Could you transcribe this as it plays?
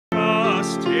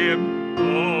trust Him,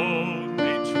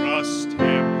 only trust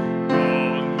Him,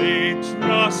 only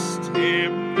trust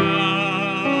Him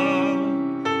now.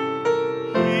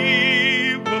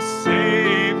 He will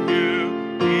save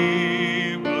you,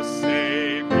 He will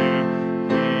save you,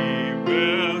 He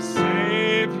will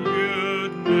save you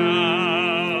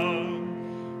now.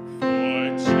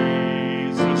 For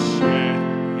Jesus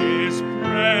shed His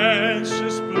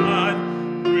precious blood,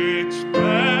 rich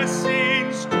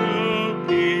blessings to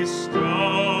bestow.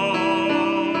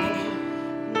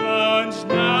 Plunge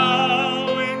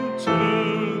now into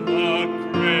the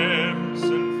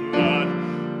crimson flood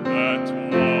that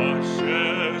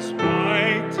washes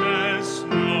white as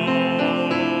snow.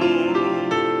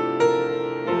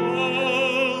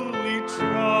 Only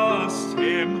trust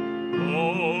Him,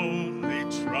 only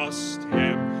trust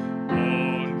Him,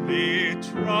 only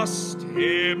trust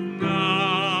Him now.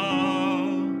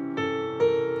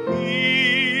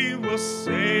 He will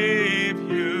save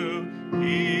you,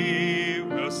 He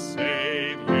will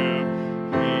save you,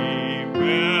 He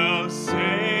will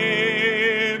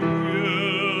save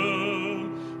you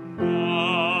now.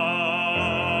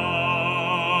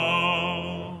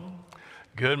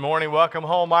 Good morning. Welcome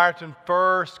home, Ironton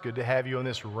First. Good to have you on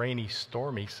this rainy,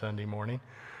 stormy Sunday morning.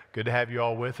 Good to have you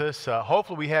all with us.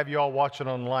 Hopefully we have you all watching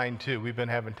online too. We've been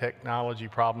having technology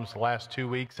problems the last 2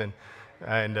 weeks, and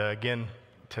again,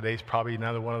 today's probably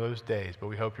another one of those days, but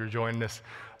we hope you're joining us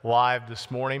live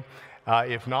this morning.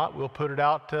 If not, we'll put it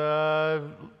out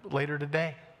later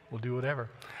today. We'll do whatever.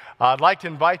 I'd like to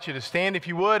invite you to stand if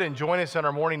you would and join us in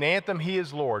our morning anthem, He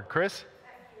is Lord. Chris?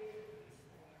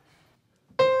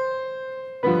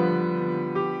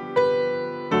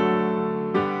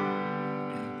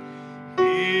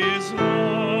 He is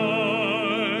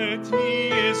Lord, He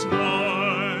is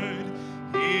Lord,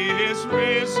 He is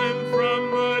risen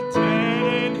from the dead,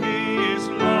 and He is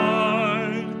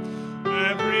Lord.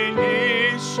 Every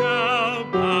knee shall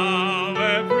bow,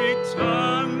 every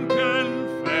tongue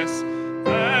confess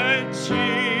that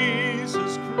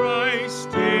Jesus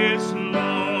Christ is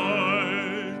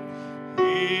Lord.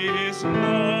 He is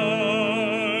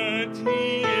Lord,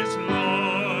 He is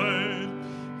Lord,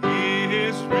 He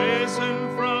is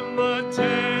risen from the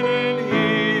dead, and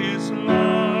He is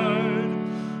Lord.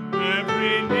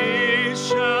 Every knee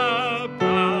shall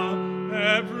bow,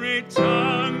 every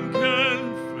tongue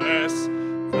confess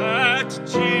that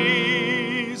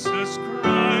Jesus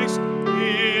Christ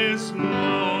is Lord.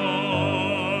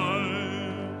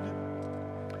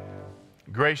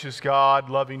 Gracious God,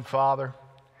 loving Father,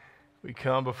 we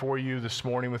come before you this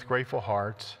morning with grateful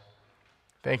hearts,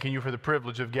 thanking you for the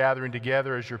privilege of gathering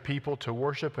together as your people to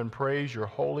worship and praise your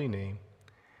holy name.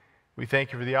 We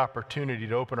thank you for the opportunity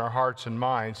to open our hearts and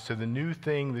minds to the new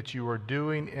thing that you are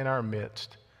doing in our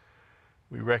midst.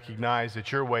 We recognize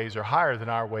that your ways are higher than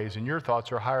our ways, and your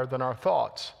thoughts are higher than our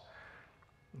thoughts.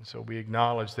 And so we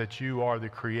acknowledge that you are the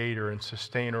creator and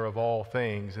sustainer of all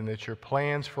things, and that your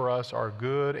plans for us are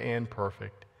good and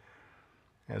perfect.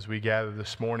 As we gather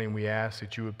this morning, we ask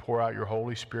that you would pour out your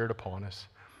Holy Spirit upon us,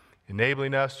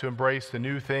 enabling us to embrace the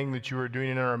new thing that you are doing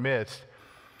in our midst.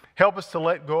 Help us to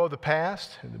let go of the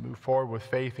past and to move forward with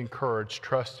faith and courage,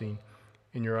 trusting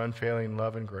in your unfailing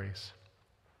love and grace.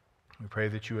 We pray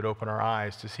that you would open our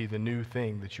eyes to see the new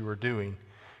thing that you are doing,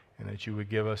 and that you would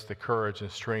give us the courage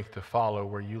and strength to follow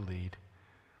where you lead.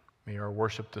 May our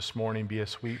worship this morning be a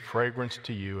sweet fragrance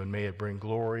to you, and may it bring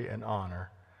glory and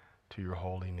honor to your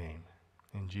holy name.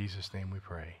 In Jesus' name we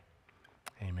pray.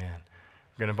 Amen.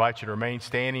 I'm going to invite you to remain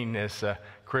standing as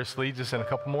Chris leads us in a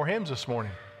couple more hymns this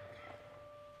morning.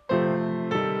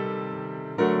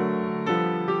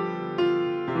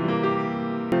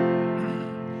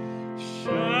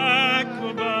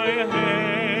 Shackled by a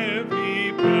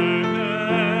heavy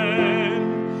burden,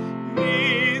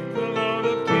 'neath the load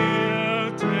of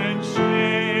guilt and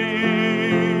shame.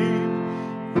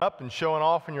 Up and showing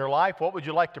off in your life, what would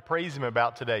you like to praise him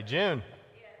about today? June?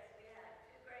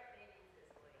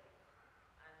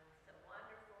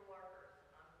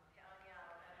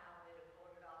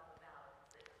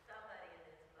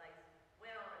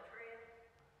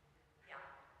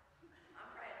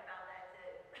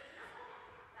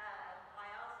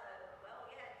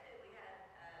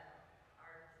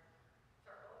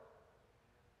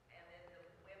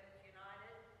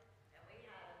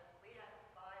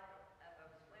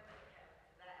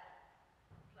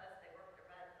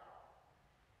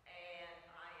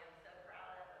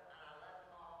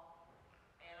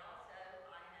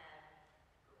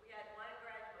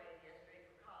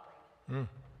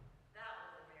 That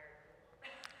was a miracle.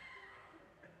 And I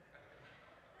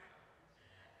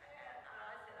said,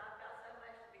 I've got so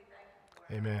much to be thankful for.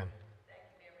 Amen.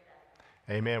 Thank you every day.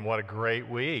 Amen. What a great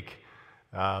week.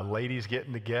 Ladies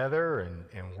getting together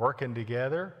and working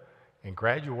together and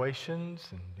graduations.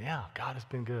 And yeah, God has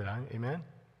been good. Amen.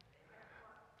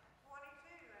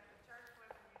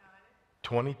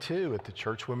 22 at the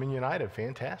Church Women United.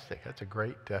 Fantastic. That's a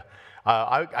great.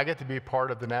 I get to be a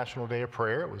part of the National Day of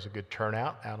Prayer. It was a good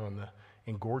turnout out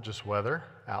in gorgeous weather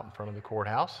out in front of the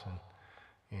courthouse.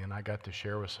 And I got to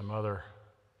share with some other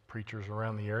preachers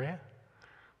around the area.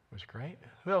 It was great.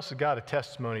 Who else has got a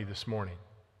testimony this morning?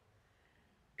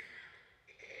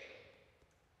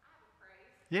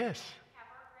 Yes.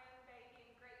 Have our grandbaby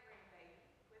and great-grandbaby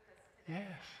with us today.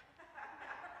 Yes.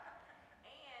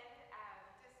 And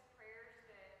just prayers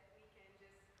that we can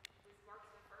this marks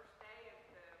the first day of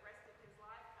the rest of his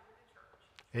life coming to church.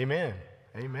 Amen.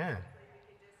 Amen. Hopefully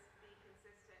we can just be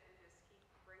consistent and just keep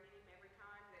bringing him every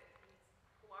time that he's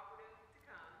cooperative to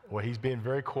come. Well, he's been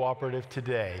very cooperative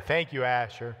today. Thank you,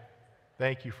 Asher.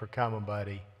 Thank you for coming,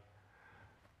 buddy.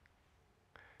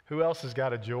 Who else has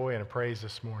got a joy and a praise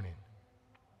this morning?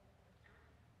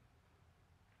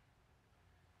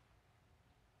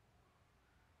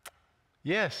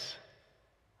 Yes.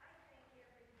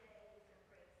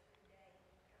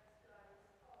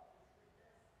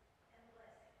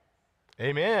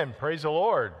 Amen. Praise the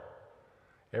Lord.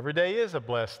 Every day is a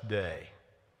blessed day.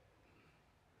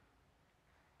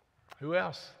 Who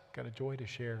else got a joy to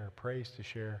share, a praise to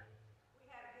share? We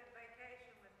had a good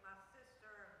vacation with my sister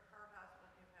and her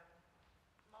husband who have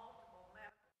multiple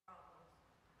medical problems.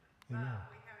 Amen.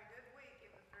 But we had a good week. It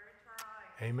was very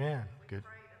trying. Amen. We Good.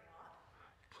 prayed a lot.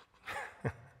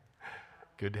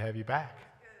 Good to have you back.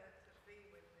 It's good to be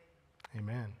with me.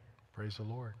 Amen. Praise the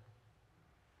Lord.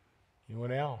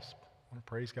 Anyone else want to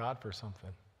praise God for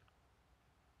something?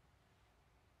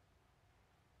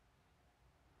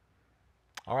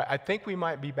 All right, I think we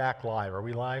might be back live. Are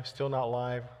we live? Still not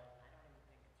live?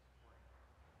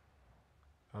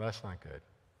 Oh, that's not good.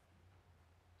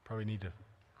 Probably need to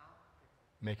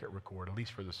make it record, at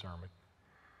least for the sermon.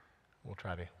 We'll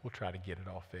try to get it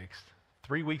all fixed.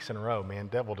 3 weeks in a row, man.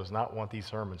 Devil does not want these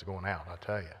sermons going out, I'll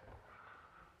tell you.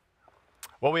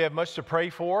 Well, we have much to pray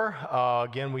for.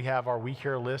 Again, we have our We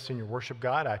Care list in your worship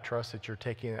guide. I trust that you're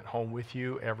taking it home with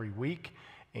you every week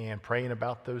and praying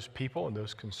about those people and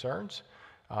those concerns.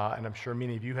 And I'm sure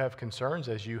many of you have concerns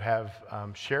as you have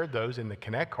shared those in the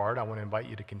Connect card. I want to invite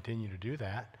you to continue to do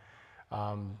that.